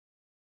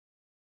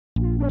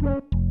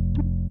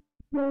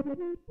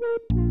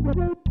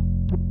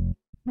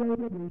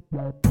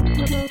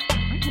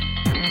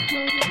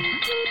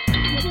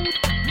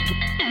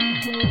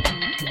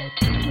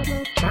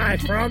Hi,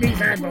 Froggies,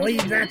 I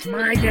believe that's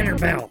my dinner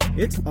bell.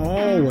 It's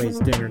always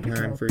dinner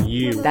time for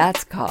you.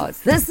 That's 'cause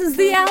this is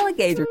the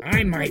Alligator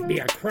I might be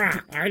a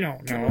croc, I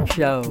don't know.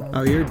 Show.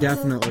 Oh, you're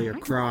definitely a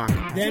croc.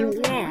 Then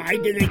why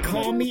do they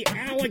call me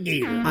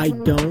Alligator? I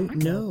don't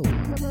know.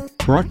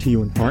 Brought to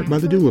you in part by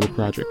the Doolittle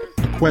Project,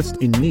 a quest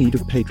in need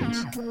of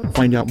patrons.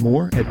 Find out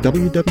more at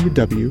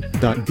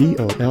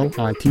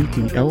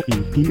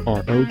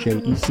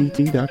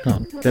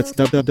www.DOLITTLEPROJECT.com. That's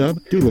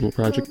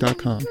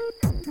www.doolittleproject.com.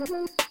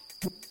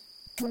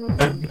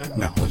 And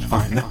now let's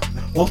find out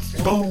what's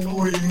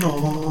going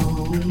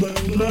on in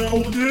the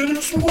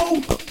Alligator's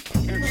world.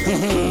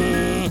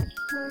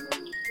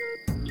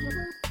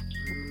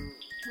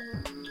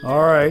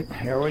 All right,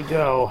 here we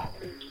go.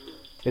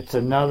 It's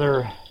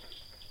another...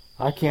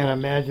 I can't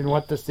imagine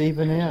what this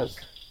even is.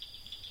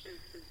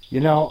 You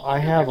know, I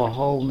have a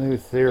whole new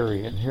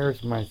theory, and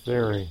here's my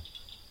theory.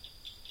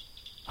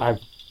 I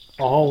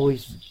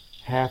always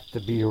have to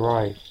be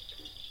right,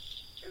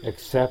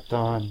 except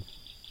on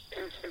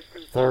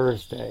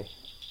Thursday.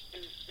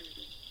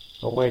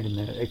 Oh, wait a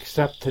minute.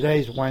 Except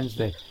today's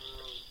Wednesday.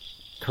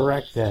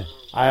 Correct that.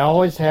 I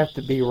always have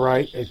to be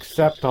right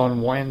except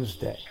on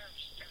Wednesday.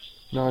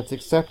 No, it's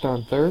except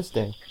on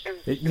Thursday.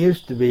 It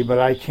used to be, but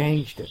I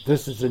changed it.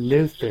 This is a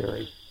new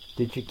theory.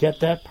 Did you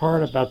get that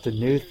part about the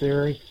new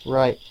theory?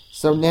 Right.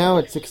 So now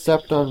it's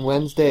except on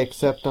Wednesday,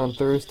 except on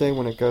Thursday,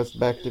 when it goes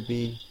back to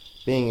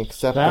being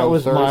except That on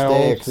was my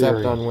Thursday, old except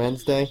theory. on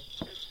Wednesday.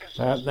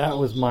 That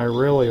was my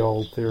really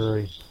old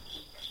theory.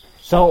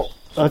 So,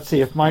 let's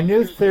see. If my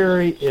new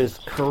theory is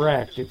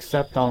correct,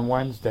 except on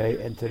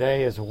Wednesday, and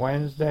today is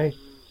Wednesday,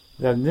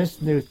 then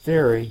this new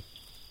theory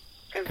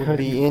Could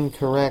be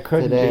incorrect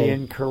couldn't today. be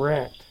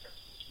incorrect,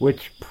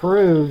 which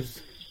proves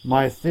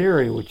my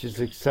theory, which is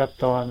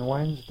except on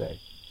Wednesday.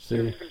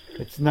 See,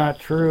 it's not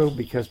true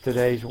because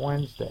today's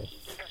Wednesday.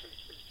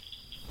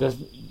 Does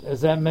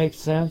that make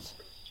sense?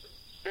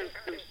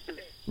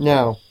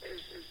 No.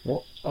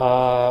 Well,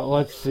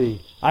 let's see.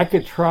 I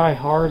could try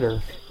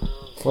harder.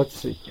 Let's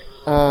see.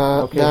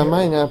 Okay. That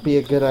might not be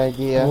a good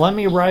idea. Let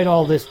me write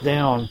all this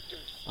down.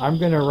 I'm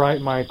going to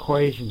write my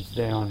equations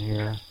down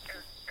here.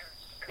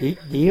 Do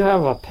you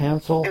have a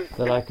pencil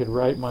that I could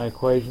write my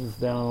equations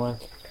down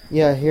with?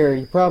 Yeah, here,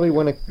 you probably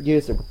want to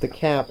use it with the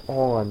cap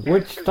on.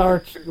 Which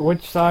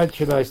side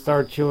should I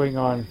start chewing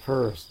on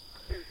first?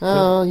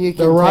 Oh, you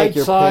can The right take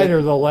your side pick.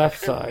 or the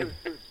left side?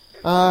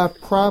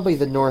 Probably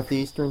the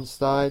northeastern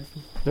side.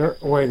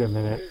 Wait a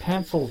minute.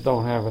 Pencils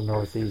don't have a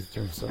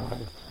northeastern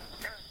side.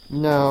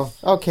 No.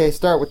 Okay,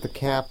 start with the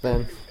cap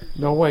then.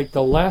 No, wait.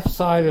 The left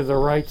side or the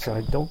right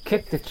side? Don't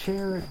kick the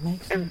chair. It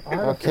makes it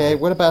artificial. Okay,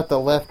 what about the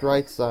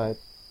left-right side?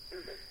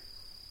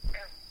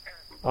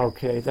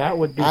 Okay, that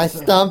would be... I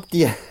stumped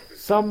you.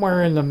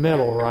 Somewhere in the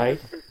middle, right?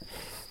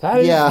 That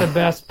is Yeah. the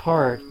best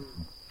part.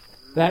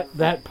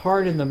 That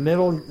part in the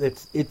middle,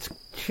 it's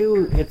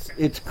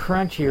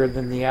crunchier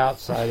than the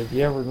outside. Have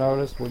you ever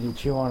noticed when you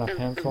chew on a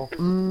pencil?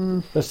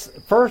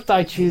 First,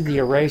 I chew the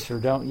eraser,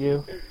 don't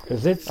you?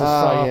 Because it's the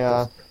softest.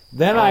 Yeah.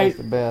 Then That's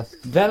the best.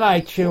 Then I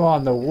chew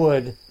on the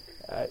wood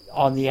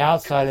on the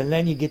outside, and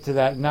then you get to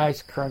that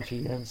nice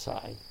crunchy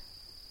inside.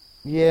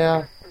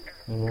 Yeah.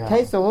 Yeah.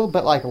 Tastes a little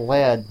bit like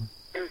lead.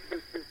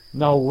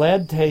 No,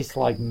 lead tastes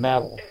like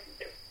metal.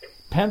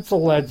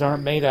 Pencil leads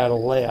aren't made out of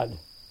lead.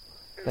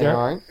 They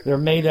aren't? They're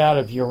made out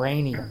of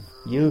uranium.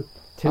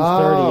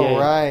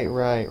 U-238. Oh,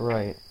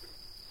 right.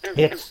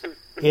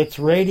 It's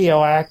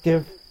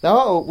radioactive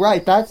Oh,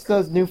 right, that's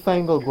those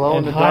newfangled and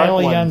glow-in-the-dark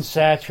highly ones.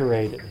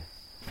 unsaturated.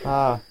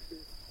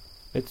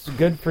 It's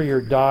good for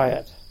your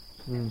diet.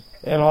 Mm.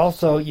 And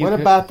also, What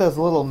about those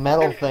little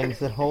metal things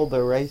that hold the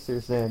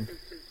erasers in?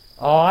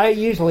 Oh, I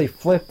usually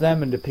flip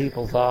them into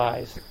people's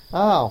eyes.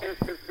 Oh,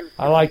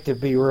 I like to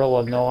be real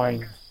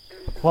annoying.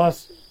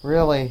 Plus,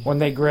 really? when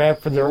they grab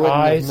for their wouldn't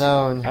have eyes,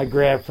 known. I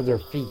grab for their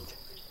feet.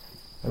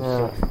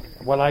 That's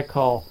what I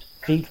call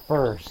feet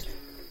first.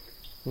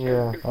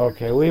 Yeah.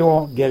 Okay, we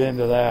won't get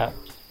into that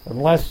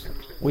unless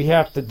we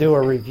have to do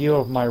a review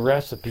of my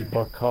recipe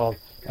book called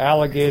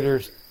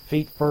Alligator's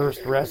Feet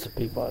First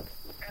Recipe Book.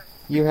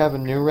 You have a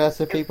new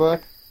recipe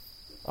book?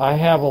 I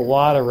have a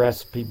lot of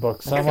recipe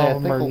books. Some Okay,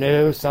 of them are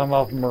new, some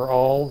of them are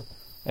old,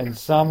 and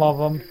some of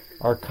them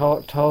are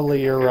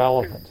totally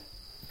irrelevant.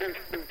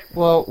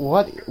 Well,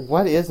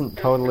 what isn't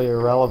totally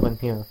irrelevant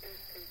here?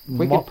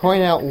 We could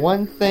point out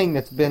one thing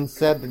that's been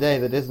said today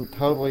that isn't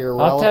totally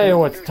irrelevant. I'll tell you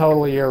what's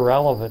totally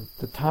irrelevant.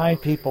 The time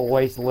people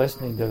waste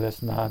listening to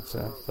this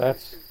nonsense.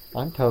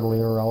 I'm totally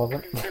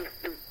irrelevant.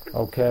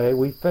 Okay,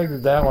 we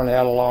figured that one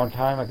out a long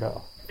time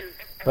ago.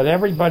 But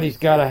everybody's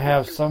got to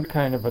have some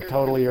kind of a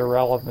totally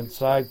irrelevant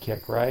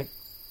sidekick, right?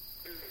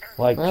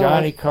 Like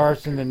Johnny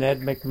Carson and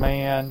Ed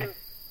McMahon,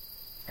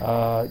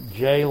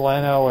 Jay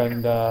Leno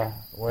and,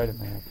 wait a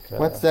minute.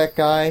 What's that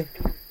guy?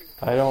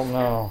 I don't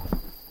know.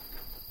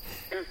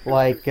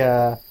 Like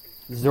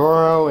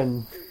Zorro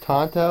and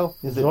Tonto?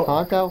 Is it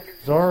Tonto?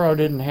 Zorro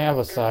didn't have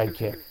a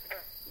sidekick.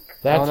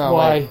 That's no,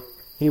 why wait.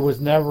 he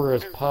was never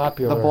as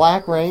popular. The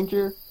Black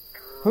Ranger?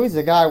 Who's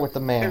the guy with the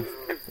mask?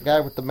 The guy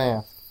with the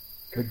mask.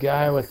 The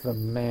guy with the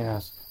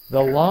mask.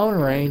 The Lone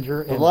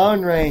Ranger. The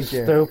Lone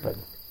Ranger. Stupid.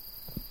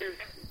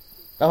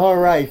 All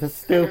right, the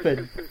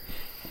stupid.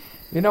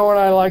 You know what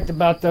I liked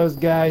about those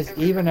guys?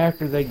 Even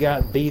after they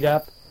got beat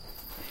up,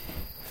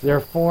 their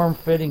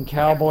form-fitting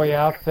cowboy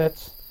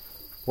outfits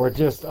were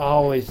just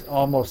always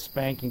almost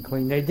spanking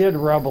clean. They did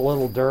rub a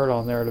little dirt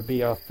on there to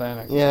be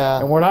authentic. Yeah.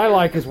 And what I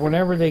like is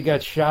whenever they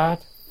got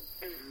shot,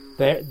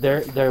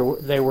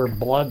 they were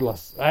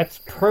bloodless. That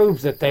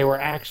proves that they were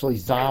actually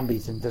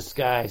zombies in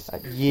disguise.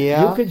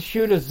 Yeah. You could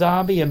shoot a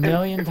zombie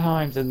 1,000,000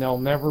 times and they'll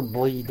never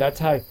bleed. That's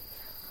how.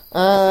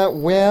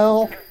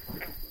 Well,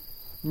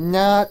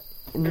 not.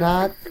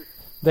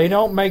 They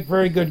don't make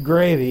very good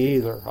gravy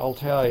either. I'll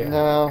tell you.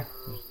 No.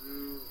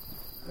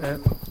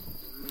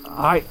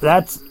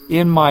 That's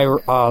in my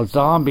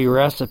zombie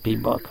recipe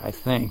book, I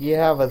think. You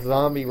have a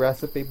zombie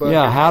recipe book?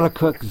 Yeah, how to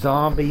cook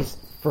zombies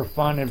for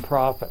fun and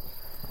profit.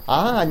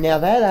 Ah, now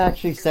that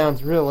actually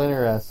sounds real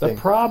interesting.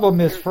 The problem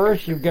is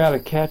first you've got to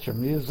catch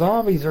them. These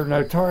zombies are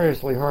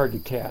notoriously hard to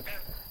catch.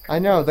 I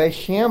know, they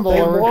shamble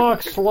They over.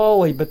 walk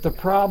slowly, but the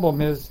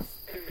problem is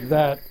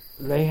that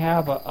they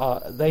have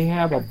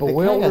a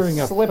bewildering they kind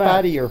of slip effect.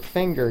 out of your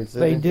fingers.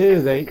 They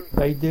do.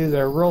 They do.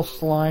 They're real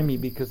slimy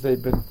because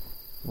they've been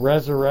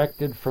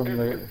resurrected from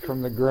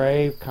the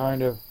grave,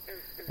 kind of,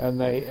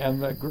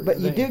 But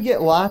you do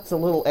get lots of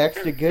little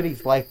extra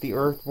goodies like the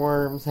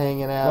earthworms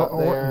hanging out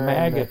there.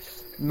 Maggots.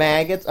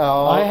 Maggots.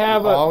 Oh, I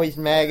have always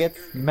maggots.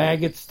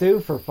 Maggots too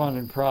for fun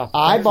and profit.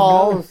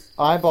 Eyeballs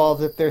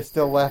if they're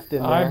still left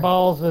in there.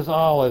 Eyeballs as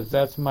olives.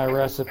 That's my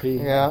recipe.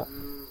 Yeah.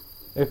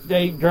 If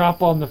they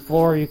drop on the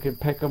floor, you can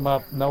pick them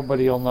up.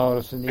 Nobody will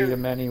notice and eat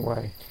them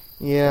anyway.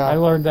 Yeah. I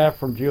learned that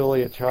from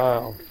Julia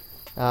Child.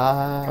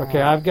 Ah.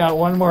 Okay, I've got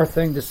one more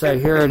thing to say.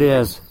 Here it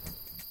is.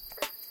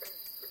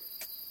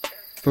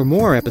 For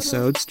more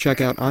episodes,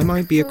 check out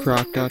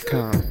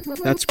imightbeacroc.com.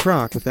 That's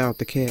croc without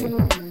the K.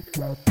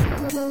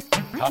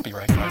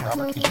 Copyright by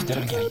Robert E.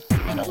 Stidham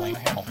and Elena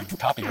Hamilton.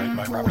 Copyright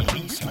by Robert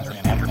Lee Simmons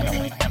and Elena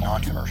Hamilton.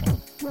 Non-commercial.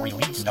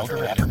 Release, no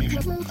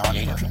attribution.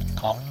 Non-native.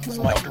 Commons,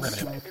 no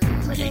derivative.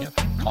 Creative.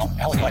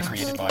 Alligator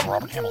created by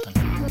Robert Hamilton.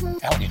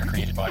 Alligator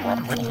created by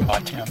Robert. Written by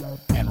Tim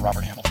and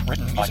Robert Hamilton.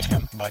 Written by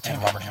Tim and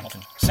Robert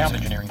Hamilton. Sound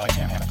engineering by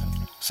Tim Hamilton.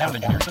 Sound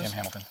engineers Tim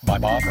Hamilton. By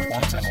Bob,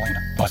 Performance, and Elena.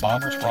 By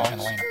Bobbers, Frogs,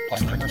 and Elena.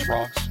 Plus crickets,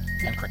 frogs,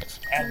 and crickets.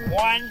 And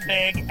one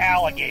big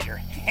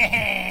alligator.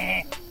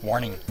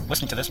 Warning,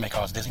 listening to this may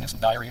cause dizziness,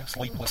 diarrhea,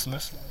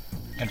 sleeplessness,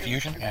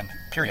 confusion, and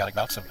periodic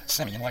bouts of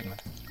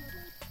semi-enlightenment.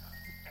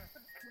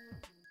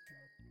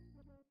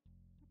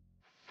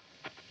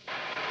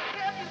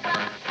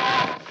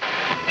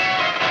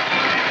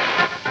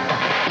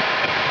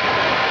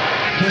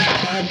 This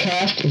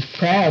podcast is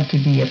proud to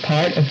be a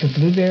part of the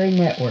Blueberry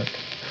Network.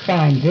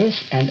 Find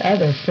this and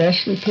other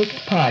freshly picked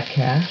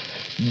podcasts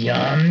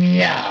Yum,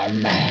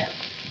 yum.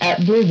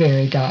 at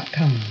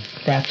blueberry.com.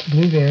 That's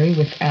blueberry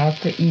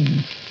without the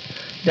E.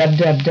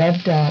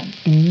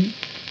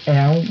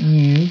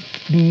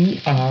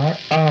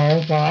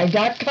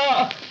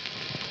 www.blueberry.com.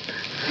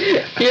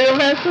 You're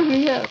messing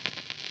me up.